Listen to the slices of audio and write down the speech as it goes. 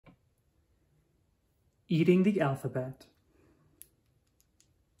Eating the Alphabet.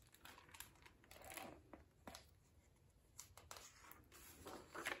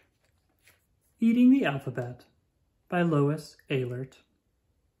 Eating the Alphabet by Lois Ehlert.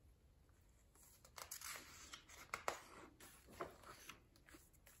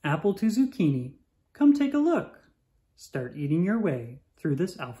 Apple to zucchini, come take a look. Start eating your way through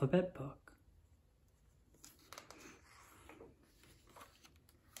this alphabet book.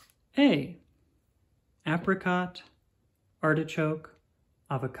 A. Apricot, artichoke,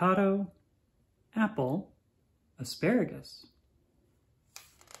 avocado, apple, asparagus.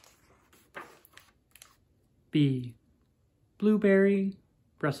 B. Blueberry,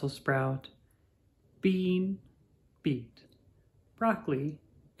 Brussels sprout, bean, beet, broccoli,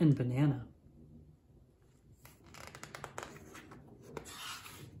 and banana.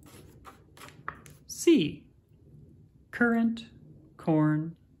 C. Currant,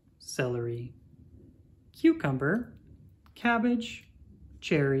 corn, celery, cucumber, cabbage,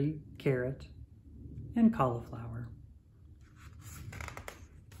 cherry, carrot, and cauliflower.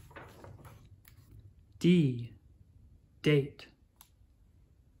 D. Date.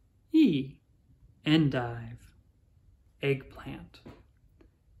 E. Endive, eggplant.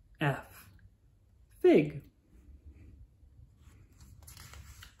 F. Fig.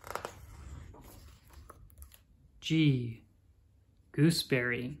 G.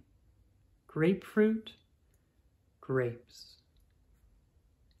 Gooseberry, grapefruit, grapes.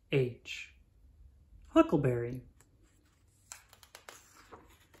 H. Huckleberry.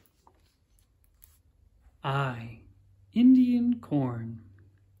 I. Indian corn.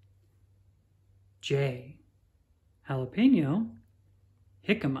 J. Jalapeno,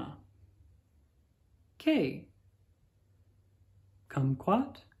 jicama. K.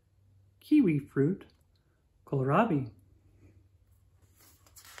 Kumquat, kiwi fruit, kohlrabi.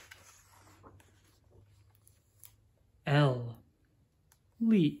 L.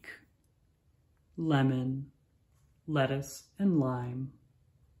 Leek, lemon, lettuce, and lime.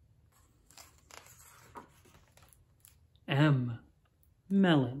 M.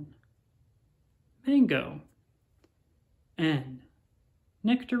 Melon, mango. N.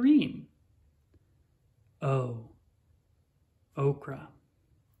 Nectarine. O. Okra,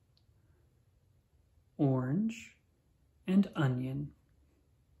 orange, and onion.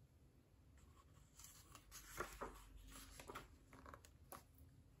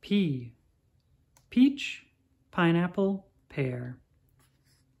 P. Peach, pineapple, pear.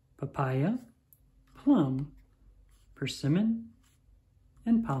 Papaya, plum, persimmon,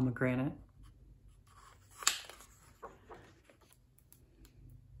 and pomegranate.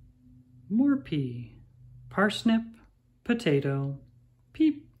 More P. Parsnip, potato,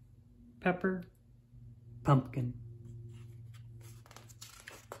 pepper, pumpkin.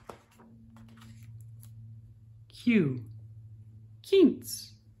 Q. Quince.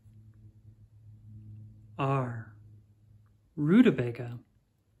 R. Rutabaga,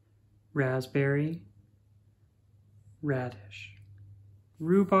 raspberry, radish,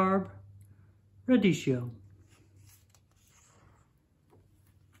 rhubarb, radicchio.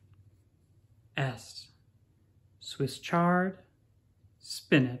 S. Swiss chard,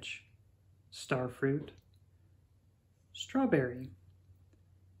 spinach, starfruit, strawberry.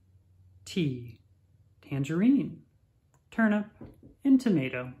 T. Tangerine, turnip, and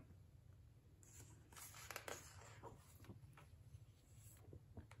tomato.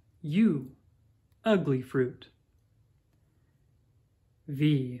 U. Ugly fruit.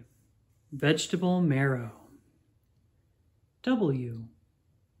 V. Vegetable marrow. W.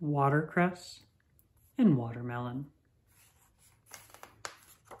 Watercress and watermelon.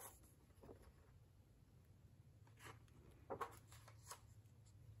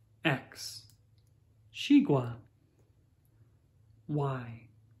 X. Chigua. Y.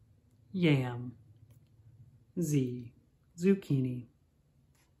 Yam. Z. Zucchini.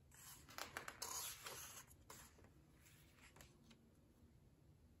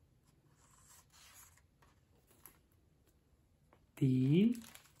 The